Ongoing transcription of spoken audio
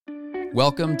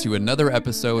Welcome to another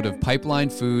episode of Pipeline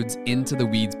Foods Into the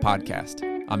Weeds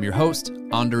podcast. I'm your host,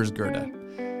 Anders Gerda.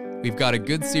 We've got a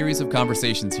good series of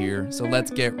conversations here, so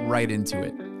let's get right into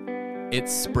it.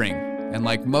 It's spring, and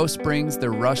like most springs, the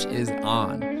rush is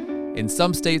on. In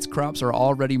some states, crops are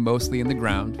already mostly in the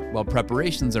ground, while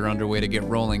preparations are underway to get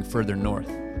rolling further north.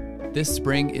 This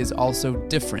spring is also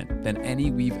different than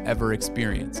any we've ever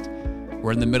experienced.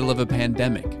 We're in the middle of a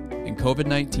pandemic, and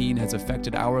COVID-19 has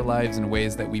affected our lives in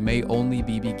ways that we may only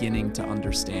be beginning to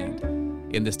understand.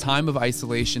 In this time of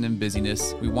isolation and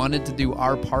busyness, we wanted to do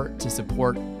our part to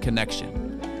support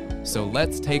connection. So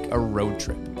let's take a road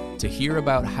trip to hear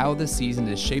about how the season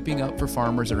is shaping up for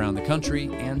farmers around the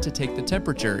country and to take the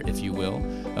temperature, if you will,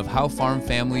 of how farm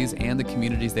families and the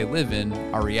communities they live in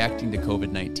are reacting to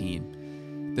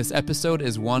COVID-19. This episode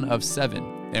is one of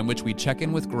 7 in which we check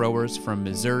in with growers from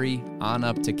Missouri on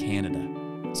up to Canada.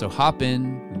 So hop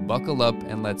in, buckle up,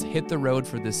 and let's hit the road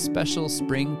for this special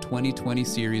Spring 2020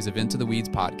 series of Into the Weeds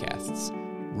podcasts,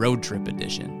 Road Trip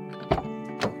Edition.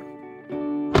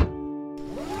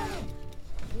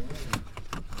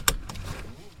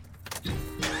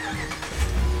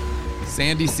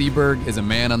 Sandy Seberg is a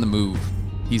man on the move.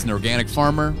 He's an organic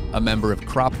farmer, a member of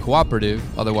Crop Cooperative,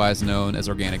 otherwise known as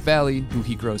Organic Valley, who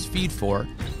he grows feed for,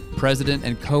 president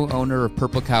and co-owner of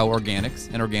Purple Cow Organics,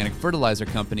 an organic fertilizer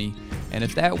company, and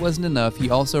if that wasn't enough, he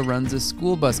also runs a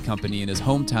school bus company in his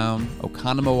hometown,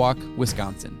 Oconomowoc,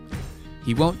 Wisconsin.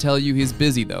 He won't tell you he's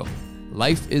busy, though.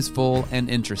 Life is full and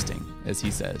interesting, as he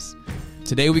says.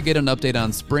 Today we get an update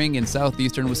on spring in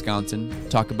southeastern Wisconsin,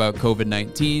 talk about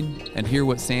COVID-19, and hear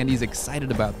what Sandy's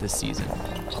excited about this season,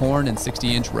 corn and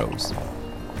 60-inch rows.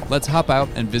 Let's hop out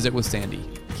and visit with Sandy,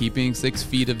 keeping 6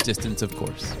 feet of distance, of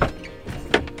course.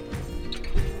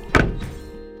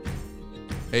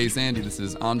 Hey, Sandy, this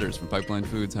is Anders from Pipeline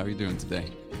Foods. How are you doing today?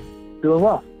 Doing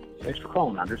well. Thanks for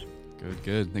calling, Anders.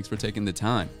 Good. Thanks for taking the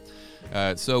time.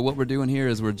 So what we're doing here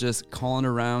is we're just calling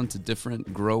around to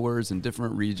different growers in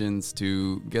different regions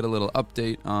to get a little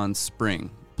update on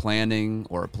spring planning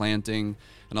or planting,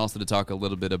 and also to talk a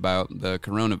little bit about the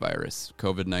coronavirus,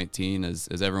 COVID-19,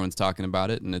 as everyone's talking about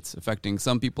it, and it's affecting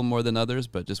some people more than others,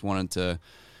 but just wanted to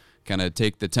kind of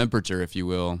take the temperature, if you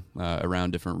will, around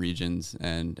different regions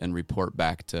and report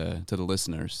back to the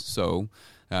listeners. So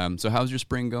how's your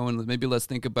spring going? Maybe let's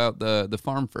think about the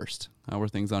farm first. How are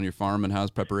things on your farm and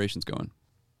how's preparations going?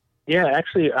 Yeah,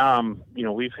 actually,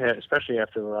 we've had, especially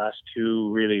after the last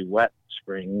 2 really wet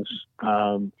springs,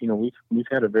 we've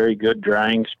had a very good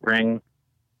drying spring.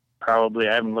 Probably,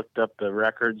 I haven't looked up the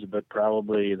records, but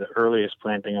probably the earliest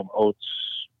planting of oats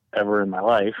ever in my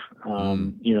life.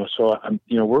 So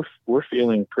we're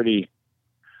feeling pretty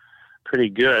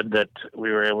good that we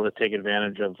were able to take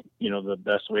advantage of, the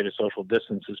best way to social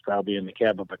distance is probably in the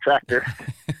cab of a tractor.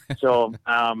 So,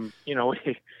 we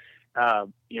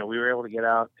were able to get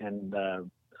out and,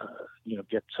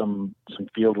 get some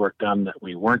field work done that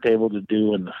we weren't able to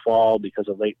do in the fall because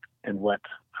of late and wet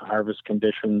harvest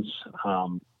conditions.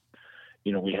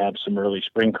 We have some early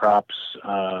spring crops,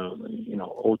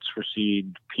 oats for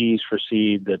seed, peas for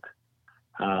seed that,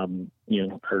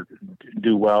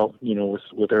 do well,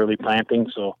 with early planting.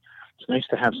 So it's nice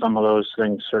to have some of those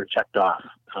things sort of checked off.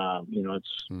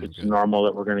 It's normal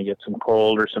that we're going to get some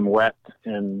cold or some wet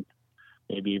and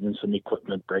maybe even some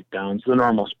equipment breakdowns, the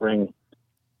normal spring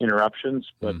interruptions,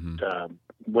 but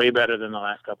way better than the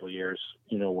last couple of years,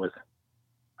 with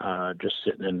just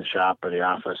sitting in the shop or the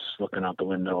office, looking out the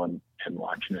window and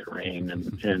watching it rain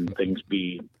and things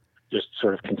be just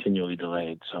sort of continually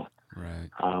delayed. So, right.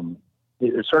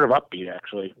 It's sort of upbeat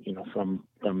actually, from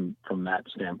that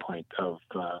standpoint of,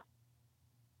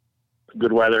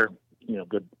 good weather,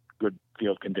 good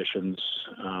field conditions,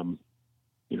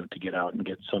 to get out and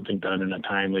get something done in a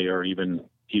timely or even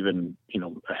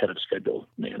ahead of schedule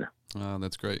manner. Oh,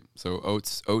 that's great. So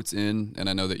oats in, and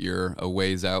I know that you're a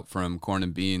ways out from corn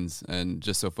and beans, and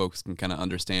just so folks can kind of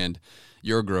understand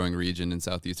your growing region in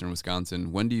southeastern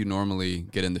Wisconsin, when do you normally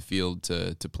get in the field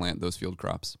to plant those field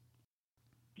crops?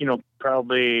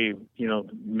 Probably,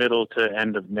 middle to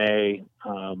end of May.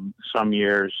 Some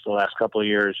years, the last couple of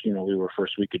years, we were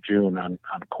first week of June on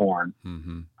corn.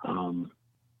 Mm-hmm.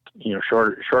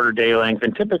 Shorter day length,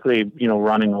 and typically,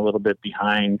 running a little bit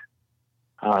behind,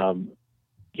 on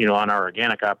our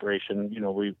organic operation.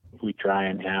 We try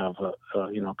and have a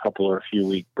couple or a few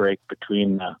week break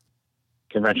between the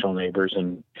conventional neighbors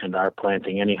and our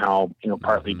planting anyhow,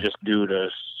 partly just due to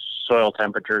soil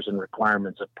temperatures and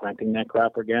requirements of planting that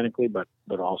crop organically, but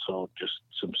also just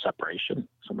some separation,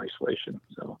 some isolation.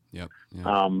 So, yep.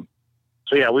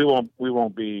 we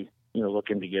won't be,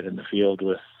 looking to get in the field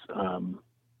with,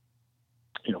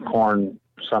 corn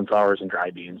sunflowers and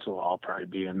dry beans will all probably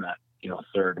be in that,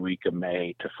 third week of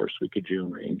May to first week of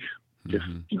June range, just,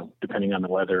 depending on the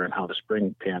weather and how the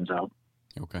spring pans out.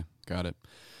 Okay. Got it.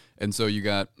 And so you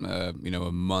got, a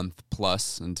month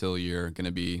plus until you're going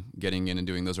to be getting in and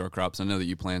doing those row crops. I know that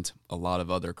you plant a lot of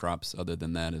other crops other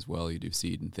than that as well. You do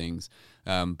seed and things.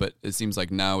 But it seems like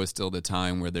now is still the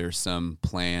time where there's some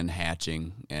plan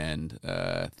hatching and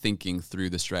thinking through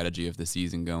the strategy of the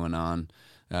season going on.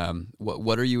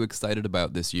 What are you excited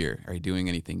about this year? Are you doing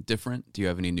anything different? Do you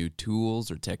have any new tools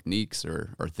or techniques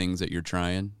or things that you're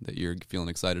trying that you're feeling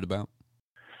excited about?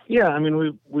 Yeah, I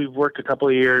mean, we've worked a couple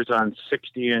of years on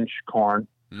 60-inch corn,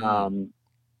 and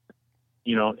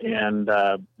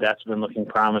that's been looking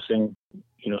promising,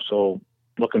 so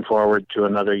looking forward to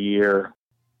another year,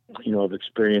 of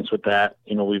experience with that.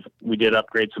 We did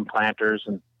upgrade some planters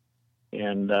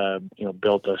and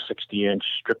built a 60-inch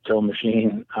strip till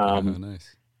machine,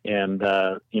 nice. And,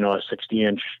 a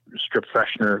 60-inch strip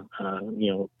freshener,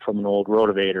 from an old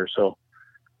rotavator. So,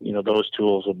 those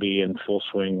tools will be in full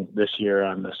swing this year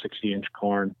on the 60-inch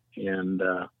corn. And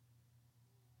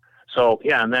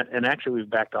and actually we've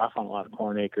backed off on a lot of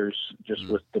corn acres just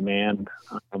with demand,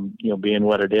 being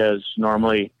what it is.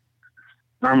 Normally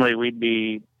we'd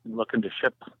be looking to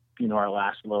ship, our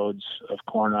last loads of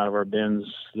corn out of our bins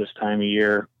this time of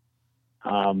year.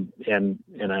 And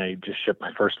I just shipped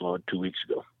my first load 2 weeks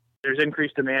ago. There's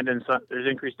increased demand in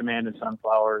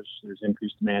sunflowers. There's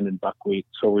increased demand in buckwheat.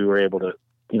 So we were able to,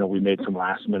 we made some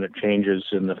last minute changes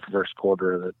in the first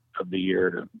quarter of the year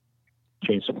to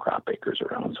change some crop acres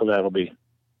around. So it'll be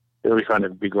fun to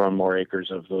be growing more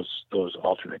acres of those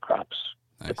alternate crops,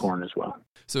 nice. The corn as well.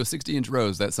 So 60-inch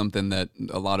rows, that's something that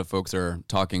a lot of folks are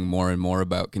talking more and more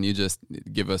about. Can you just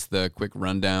give us the quick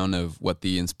rundown of what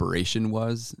the inspiration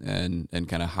was and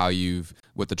kind of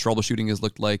what the troubleshooting has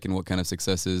looked like and what kind of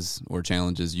successes or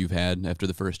challenges you've had after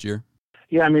the first year?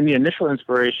 Yeah, I mean, the initial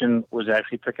inspiration was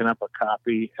actually picking up a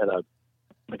copy at an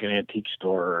antique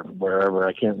store or wherever.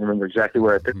 I can't remember exactly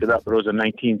where I picked it up, but it was a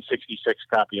 1966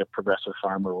 copy of Progressive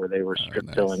Farmer where they were strip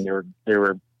tilling. They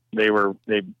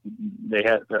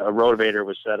had a rotavator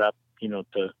was set up,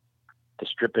 to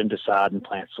strip into sod and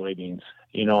plant soybeans,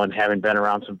 and having been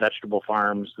around some vegetable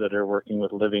farms that are working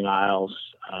with living aisles,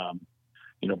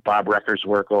 Bob Recker's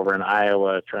work over in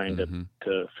Iowa, trying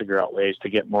to figure out ways to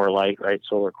get more light, right?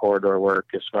 Solar corridor work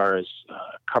as far as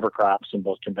cover crops in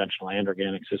both conventional and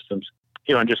organic systems,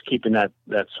 and just keeping that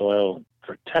soil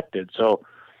protected. So,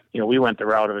 we went the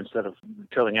route of instead of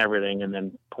tilling everything and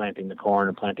then planting the corn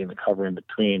and planting the cover in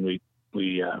between,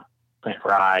 we plant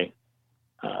rye,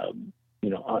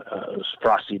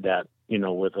 frost seed that,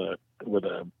 with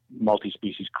a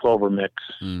multi-species clover mix,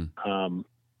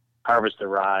 harvest the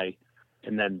rye,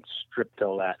 and then strip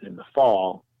till that in the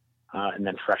fall, and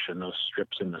then freshen those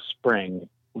strips in the spring,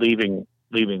 leaving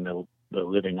the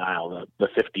living aisle, the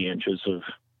 50 inches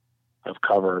of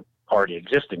cover already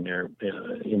existing there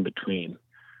in between.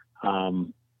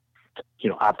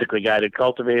 Optically guided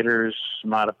cultivators,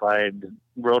 modified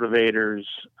rotavators,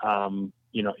 and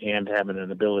having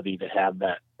an ability to have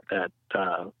that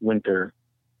winter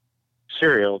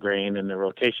cereal grain in the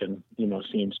rotation,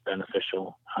 seems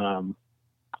beneficial.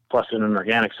 Plus, in an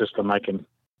organic system, I can,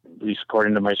 at least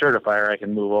according to my certifier, I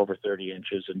can move over 30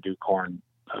 inches and do corn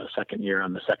second year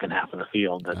on the second half of the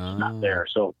field that's not there.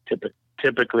 So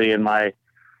typically in my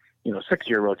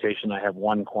 6-year rotation, I have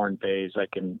one corn phase. I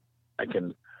can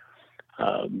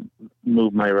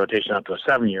move my rotation up to a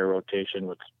 7-year rotation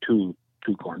with two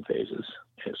corn phases.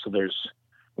 Okay, so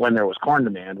when there was corn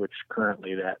demand, which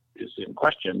currently that is in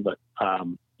question, but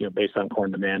based on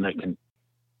corn demand, I can.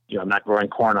 I'm not growing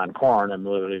corn on corn. I'm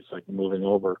literally it's like moving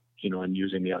over, and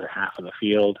using the other half of the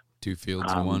field. 2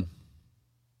 fields in one.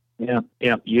 Yeah.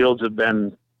 Yields have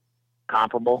been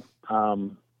comparable, and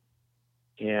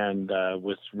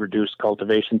with reduced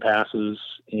cultivation passes,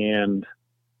 and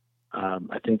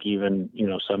I think even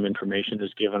some information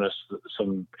has given us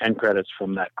some end credits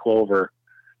from that clover,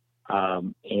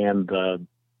 and the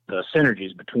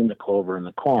synergies between the clover and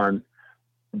the corn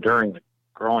during the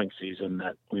growing season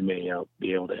that we may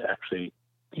be able to actually,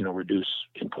 reduce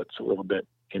inputs a little bit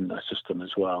in the system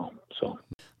as well. So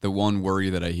the one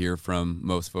worry that I hear from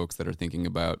most folks that are thinking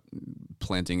about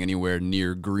planting anywhere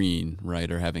near green, right,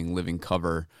 or having living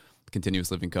cover, continuous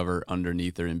living cover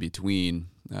underneath or in between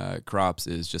crops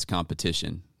is just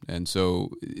competition. And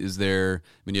so is there,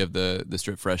 when you have the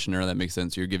strip freshener, that makes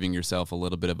sense. You're giving yourself a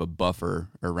little bit of a buffer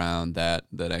around the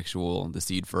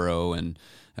seed furrow and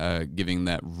giving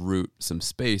that root some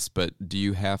space. But do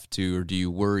you have to, or do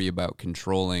you worry about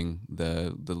controlling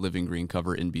the living green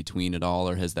cover in between at all?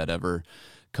 Or has that ever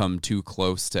come too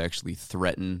close to actually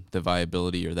threaten the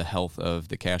viability or the health of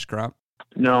the cash crop?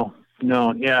 No.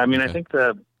 Yeah, I mean, Okay.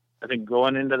 I think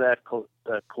going into that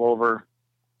clover,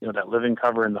 that living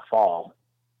cover in the fall,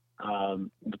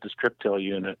 with the strip till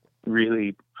unit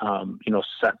really,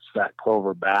 sets that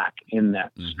clover back in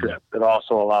that strip. It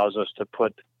also allows us to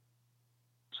put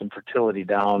some fertility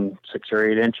down 6 or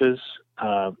 8 inches,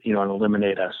 and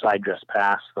eliminate a side dress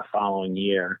pass the following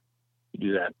year. You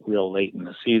do that real late in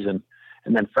the season,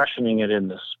 and then freshening it in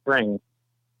the spring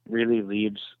really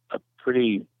leaves a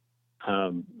pretty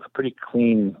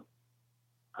clean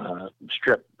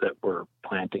strip that we're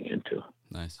planting into.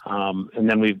 Nice. And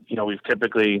then we've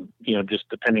typically, just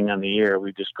depending on the year,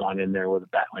 we've just gone in there with a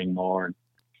batwing mower and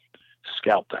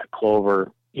scalped that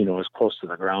clover, as close to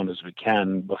the ground as we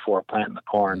can before planting the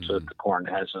corn, so that the corn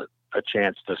has a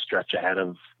chance to stretch ahead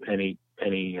of any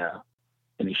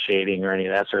shading or any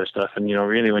of that sort of stuff. And,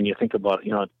 really when you think about,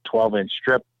 a 12-inch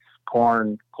strip,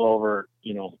 corn, clover,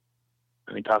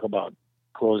 talk about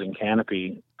closing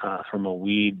canopy from a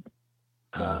weed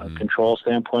control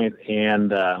standpoint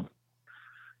and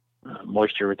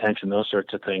moisture retention, those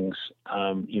sorts of things.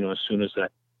 As soon as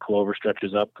that clover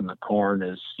stretches up and the corn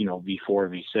is, V4,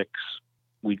 V6,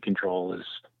 weed control is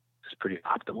pretty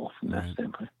optimal from that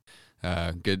standpoint.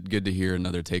 Good to hear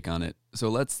another take on it. So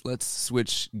let's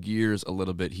switch gears a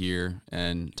little bit here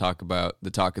and talk about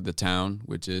the talk of the town,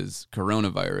 which is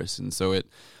coronavirus. And so it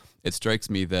strikes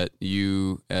me that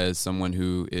you, as someone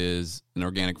who is an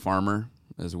organic farmer,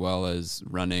 as well as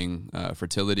running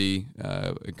fertility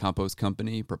compost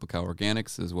company, Purple Cow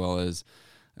Organics, as well as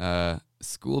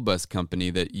school bus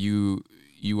company, that you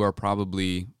are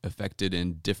probably affected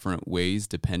in different ways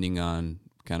depending on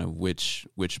kind of which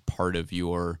part of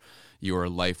your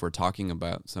life we're talking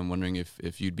about. So I'm wondering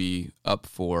if you'd be up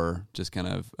for just kind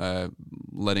of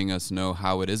letting us know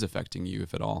how it is affecting you,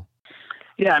 if at all.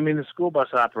 Yeah, I mean, the school bus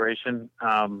operation,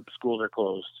 schools are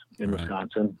closed in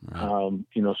Wisconsin. Right.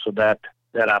 So that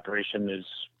operation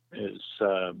is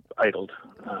idled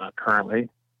currently.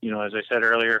 As I said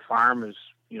earlier, farm is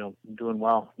doing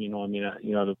well.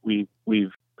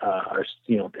 We've our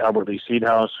Albertley Seed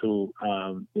House, who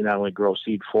not only grow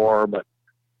seed for but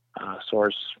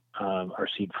source our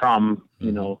seed from,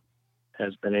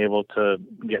 has been able to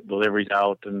get deliveries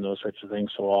out and those sorts of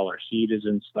things. So all our seed is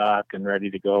in stock and ready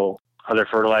to go. Other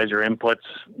fertilizer inputs,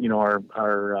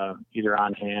 are either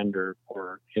on hand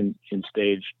or in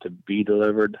stage to be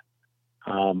delivered.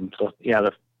 From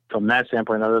that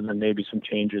standpoint, other than maybe some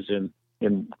changes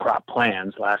in crop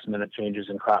plans, last minute changes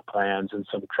in crop plans, and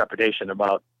some trepidation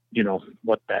about,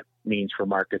 what that means for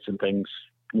markets and things,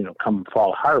 come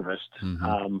fall harvest.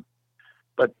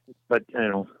 But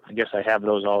I guess I have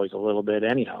those always a little bit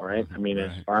anyhow, right? I mean,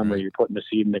 as a farmer, you're putting the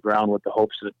seed in the ground with the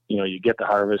hopes that, you get the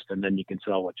harvest and then you can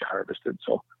sell what you harvested.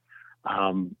 So,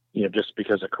 just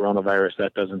because of coronavirus,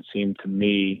 that doesn't seem to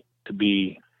me to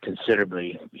be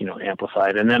considerably,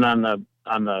 amplified. And then on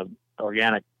the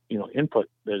organic, input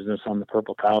business on the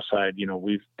Purple Cow side,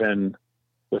 we've been,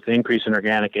 with the increase in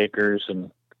organic acres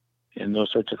and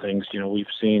those sorts of things, we've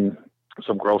seen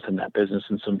some growth in that business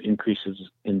and some increases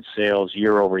in sales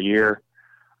year over year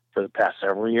for the past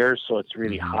several years. So it's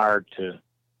really hard to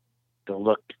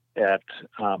look at,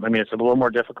 it's a little more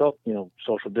difficult,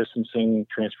 social distancing,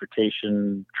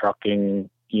 transportation, trucking,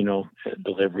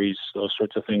 deliveries, those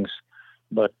sorts of things.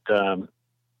 But,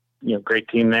 great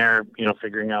team there,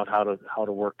 figuring out how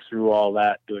to work through all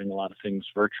that, doing a lot of things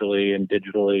virtually and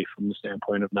digitally from the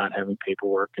standpoint of not having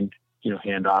paperwork and,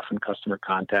 handoff and customer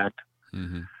contact.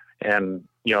 And,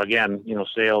 again,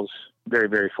 sales, very,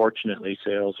 very fortunately,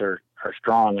 sales are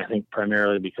strong, I think,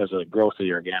 primarily because of the growth of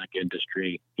the organic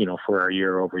industry, for our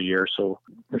year over year. So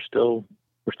we're still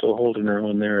holding our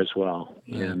own there as well.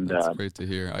 And that's great to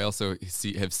hear. I also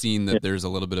have seen that there's a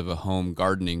little bit of a home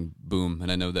gardening boom,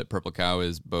 and I know that Purple Cow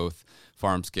is both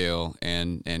farm scale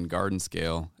and garden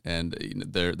scale. And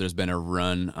there's been a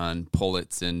run on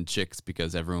pullets and chicks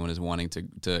because everyone is wanting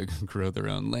to grow their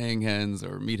own laying hens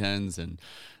or meat hens, and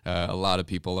a lot of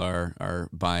people are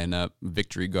buying up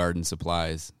Victory Garden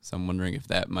supplies. So I'm wondering if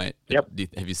that might.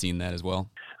 Have you seen that as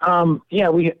well? Yeah,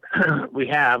 we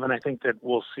have, and I think that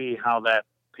we'll see how that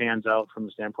pans out from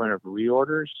the standpoint of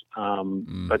reorders.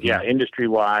 But yeah, industry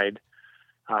wide,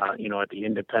 at the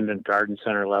independent garden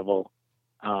center level,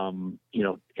 and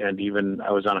even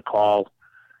I was on a call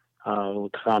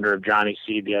with the founder of Johnny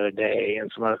Seed the other day,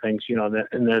 and some other things.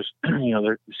 And there's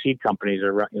their seed companies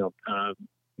are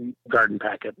garden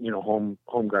packet, home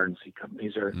garden seed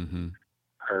companies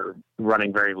are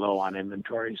running very low on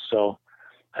inventory. So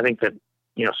I think that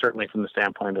certainly from the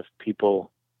standpoint of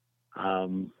people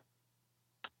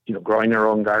growing their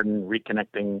own garden,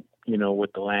 reconnecting,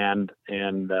 with the land,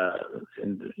 and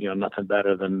nothing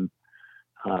better than,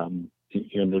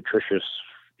 nutritious,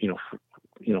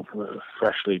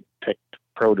 freshly picked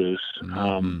produce.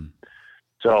 Mm-hmm.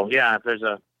 So yeah, if there's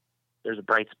a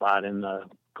bright spot in the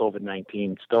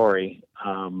COVID-19 story,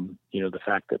 the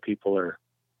fact that people are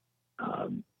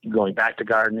going back to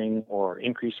gardening or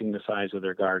increasing the size of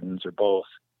their gardens or both,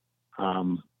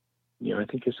 I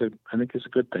think is a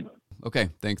good thing. Okay,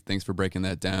 thanks for breaking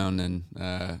that down.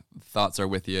 And thoughts are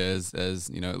with you as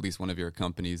at least one of your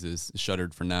companies is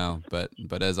shuttered for now. But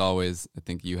as always, I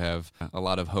think you have a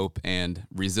lot of hope and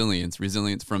resilience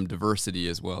from diversity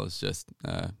as well as just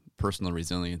personal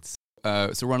resilience.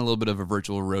 So we're on a little bit of a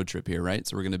virtual road trip here, right?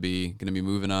 So we're going to be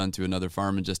moving on to another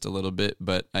farm in just a little bit.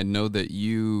 But I know that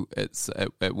you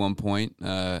at one point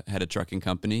had a trucking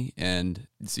company, and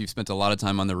so you've spent a lot of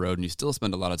time on the road, and you still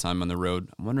spend a lot of time on the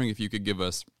road. I'm wondering if you could give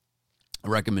us a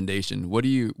recommendation. What do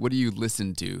you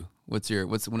listen to? What's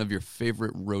one of your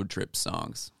favorite road trip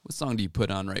songs? What song do you put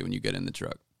on right when you get in the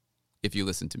truck, if you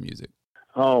listen to music?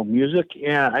 Oh, music?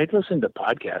 Yeah, I listen to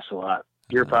podcasts a lot.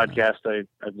 Your podcast,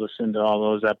 I've listened to all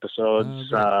those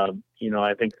episodes. I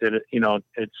think that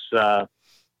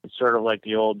it's sort of like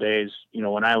the old days.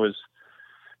 When I was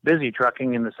busy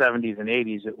trucking in the 70s and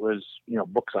 80s, it was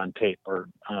books on tape, or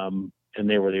and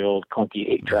they were the old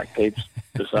clunky 8-track tapes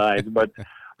besides. But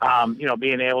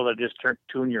being able to just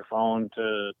tune your phone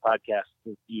to podcasts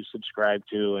that you subscribe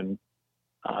to and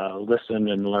listen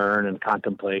and learn and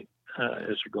contemplate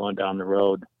as you're going down the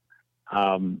road.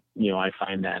 I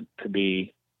find that to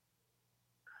be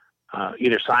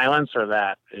either silence or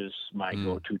that is my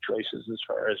go-to choices as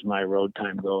far as my road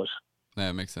time goes.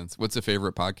 That makes sense. What's a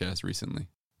favorite podcast recently?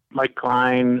 Mike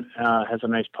Klein has a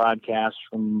nice podcast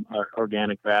from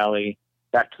Organic Valley,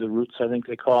 Back to the Roots, I think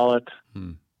they call it.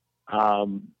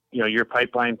 Your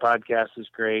Pipeline podcast is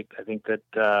great. I think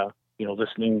that,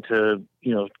 listening to,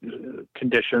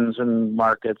 conditions and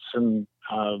markets and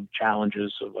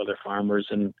challenges of other farmers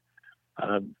and,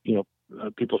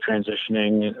 people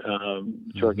transitioning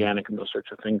to organic and those sorts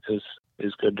of things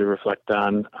is good to reflect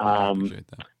on. I appreciate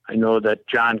that. I know that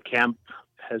John Kemp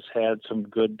has had some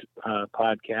good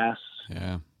podcasts.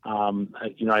 Yeah.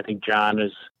 I think John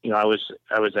is, I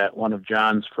was at one of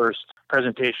John's first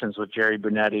presentations with Jerry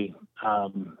Brunetti.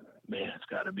 It's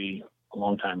got to be a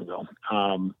long time ago.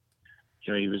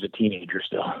 He was a teenager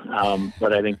still.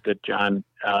 But I think that John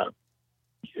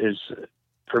is,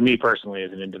 for me personally,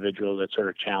 as an individual, that sort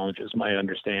of challenges my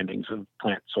understandings of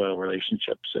plant-soil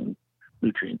relationships and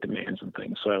nutrient demands and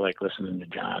things. So I like listening to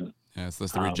John. Yeah, so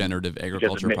that's the Regenerative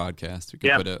Agriculture podcast. We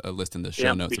can put a list in the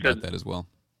show notes about that as well.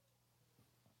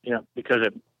 Yeah, because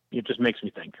it just makes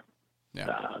me think. Yeah.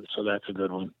 So that's a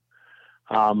good one.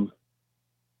 And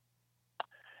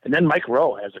then Mike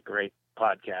Rowe has a great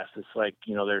podcast. It's like,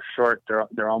 they're short.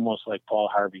 They're almost like Paul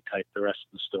Harvey type, the rest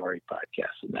of the story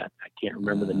podcast. And that I can't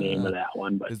remember the name of that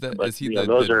one, but is he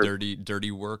the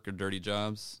dirty work or dirty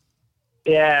jobs?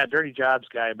 Yeah, dirty jobs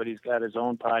guy, but he's got his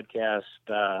own podcast.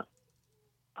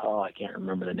 I can't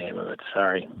remember the name of it.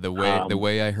 Sorry. The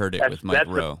way I heard it with Mike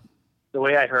Rowe. The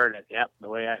way I heard it. Yep. The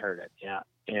way I heard it. Yeah.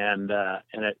 And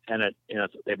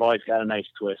they've always got a nice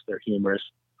twist. They're humorous.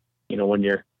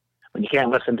 When you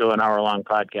can't listen to an hour-long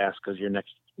podcast because your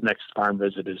next farm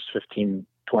visit is 15,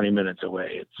 20 minutes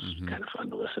away, it's kind of fun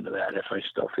to listen to that if I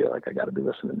still feel like I got to be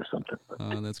listening to something.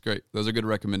 Oh, that's great. Those are good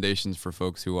recommendations for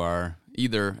folks who are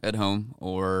either at home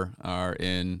or are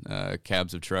in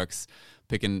cabs of trucks,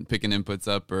 picking inputs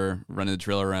up or running the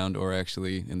trailer around, or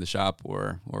actually in the shop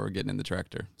or getting in the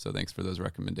tractor. So thanks for those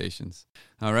recommendations.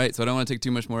 All right, so I don't want to take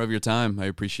too much more of your time. I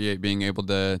appreciate being able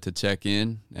to check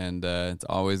in, and it's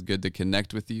always good to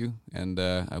connect with you, and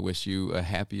I wish you a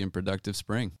happy and productive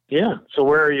spring. Yeah. So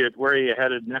where are you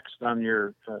headed next on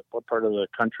your what part of the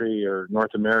country or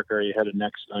North America are you headed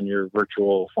next on your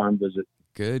virtual farm visit?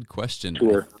 Good question.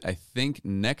 Tour. I think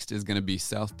next is going to be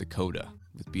South Dakota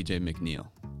with BJ McNeil.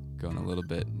 Going a little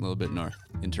bit north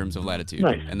in terms of latitude.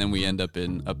 Nice. And then we end up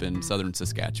in southern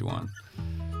Saskatchewan,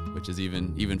 which is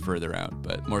even further out,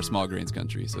 but more small grains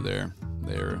country. So they're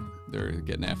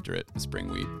getting after it, the spring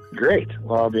wheat. Great.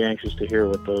 Well, I'll be anxious to hear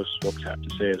what those folks have to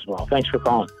say as well. Thanks for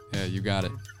calling. Yeah, you got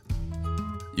it.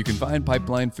 You can find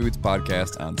Pipeline Foods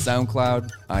Podcast on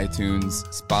SoundCloud, iTunes,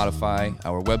 Spotify,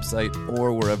 our website,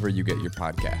 or wherever you get your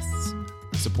podcasts.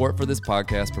 Support for this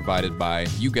podcast provided by,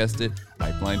 you guessed it,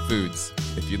 Pipeline Foods.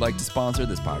 If you'd like to sponsor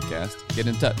this podcast, get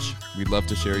in touch. We'd love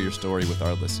to share your story with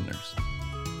our listeners.